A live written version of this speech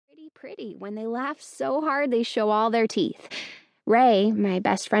pretty when they laugh so hard they show all their teeth. Ray, my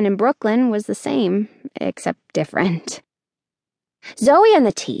best friend in Brooklyn, was the same, except different. Zoe and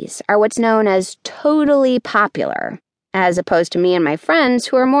the T's are what's known as totally popular, as opposed to me and my friends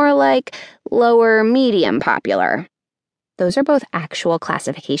who are more like lower medium popular. Those are both actual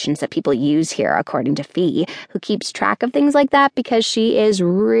classifications that people use here, according to Fee, who keeps track of things like that because she is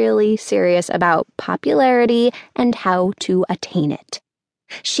really serious about popularity and how to attain it.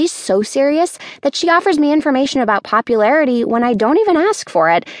 She's so serious that she offers me information about popularity when I don't even ask for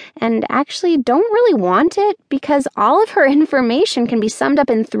it, and actually don't really want it because all of her information can be summed up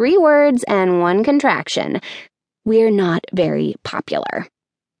in 3 words and 1 contraction. We're not very popular.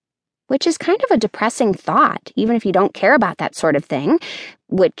 Which is kind of a depressing thought, even if you don't care about that sort of thing,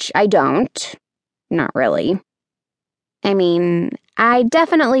 which I don't. Not really. I mean, I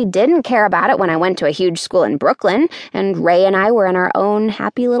definitely didn't care about it when I went to a huge school in Brooklyn, and Ray and I were in our own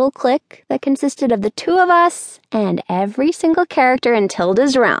happy little clique that consisted of the 2 of us and every single character in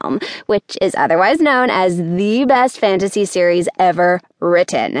Tilda's Realm, which is otherwise known as the best fantasy series ever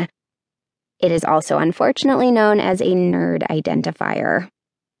written. It is also unfortunately known as a nerd identifier.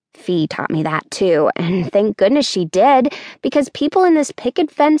 Fee taught me that too, and thank goodness she did, because people in this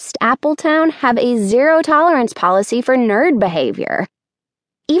picket-fenced Apple town have a zero-tolerance policy for nerd behavior.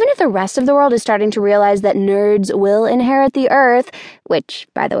 Even if the rest of the world is starting to realize that nerds will inherit the earth, which,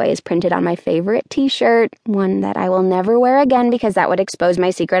 by the way, is printed on my favorite t-shirt, one that I will never wear again because that would expose my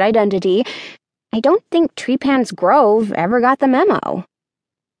secret identity, I don't think Treepan's Grove ever got the memo.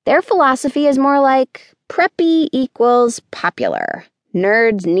 Their philosophy is more like preppy equals popular.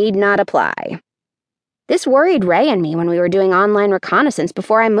 Nerds need not apply. This worried Ray and me when we were doing online reconnaissance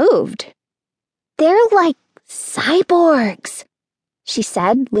before I moved. They're like cyborgs, she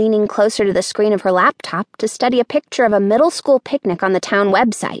said, leaning closer to the screen of her laptop to study a picture of a middle school picnic on the town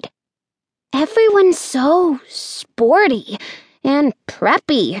website. Everyone's so sporty and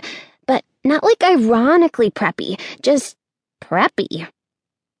preppy, but not like ironically preppy, just preppy.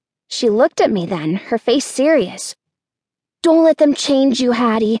 She looked at me then, her face serious. Don't let them change you,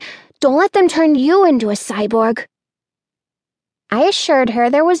 Hattie. Don't let them turn you into a cyborg. I assured her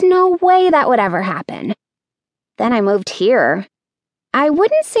there was no way that would ever happen. Then I moved here. I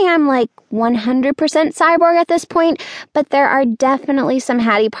wouldn't say I'm like 100% cyborg at this point, but there are definitely some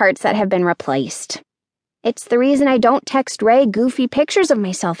Hattie parts that have been replaced. It's the reason I don't text Ray goofy pictures of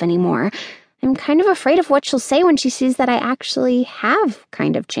myself anymore. I'm kind of afraid of what she'll say when she sees that I actually have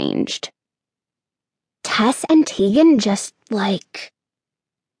kind of changed. Tess and Tegan just, I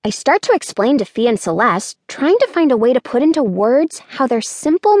start to explain to Fee and Celeste, trying to find a way to put into words how their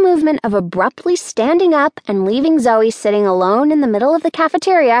simple movement of abruptly standing up and leaving Zoe sitting alone in the middle of the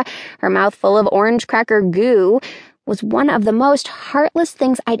cafeteria, her mouth full of orange cracker goo, was one of the most heartless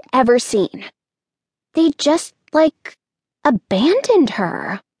things I'd ever seen. They just, abandoned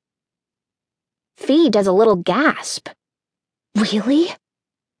her. Fee does a little gasp. Really?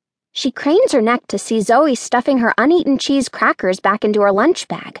 She cranes her neck to see Zoe stuffing her uneaten cheese crackers back into her lunch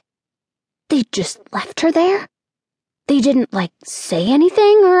bag. They just left her there? They didn't, say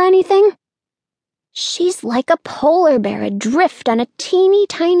anything or anything? She's like a polar bear adrift on a teeny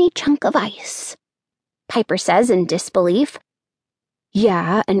tiny chunk of ice, Piper says in disbelief.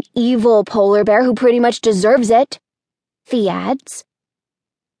 Yeah, an evil polar bear who pretty much deserves it, Fee adds.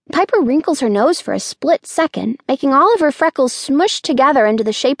 Piper wrinkles her nose for a split second, making all of her freckles smush together into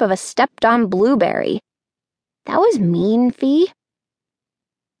the shape of a stepped-on blueberry. That was mean, Fee.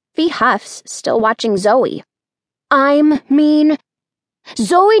 Fee huffs, still watching Zoe. I'm mean.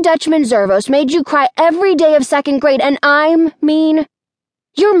 Zoe Dutchman-Zervos made you cry every day of 2nd grade, and I'm mean.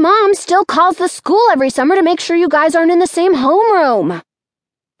 Your mom still calls the school every summer to make sure you guys aren't in the same homeroom.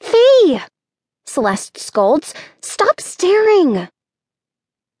 Fee! Celeste scolds. Stop staring.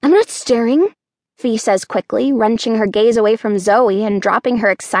 I'm not staring, Fee says quickly, wrenching her gaze away from Zoe and dropping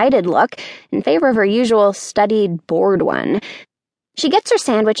her excited look in favor of her usual studied, bored one. She gets her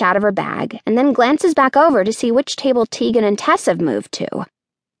sandwich out of her bag and then glances back over to see which table Tegan and Tess have moved to.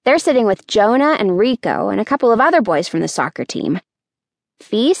 They're sitting with Jonah and Rico and a couple of other boys from the soccer team.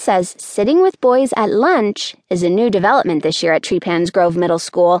 Fee says sitting with boys at lunch is a new development this year at Treepan's Grove Middle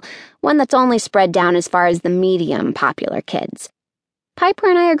School, one that's only spread down as far as the medium popular kids. Piper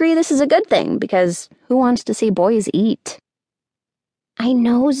and I agree this is a good thing, because who wants to see boys eat? I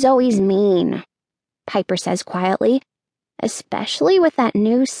know Zoe's mean, Piper says quietly, especially with that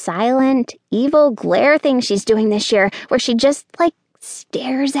new silent, evil glare thing she's doing this year, where she just,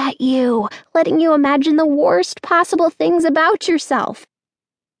 stares at you, letting you imagine the worst possible things about yourself.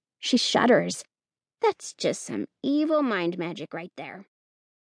 She shudders. That's just some evil mind magic right there.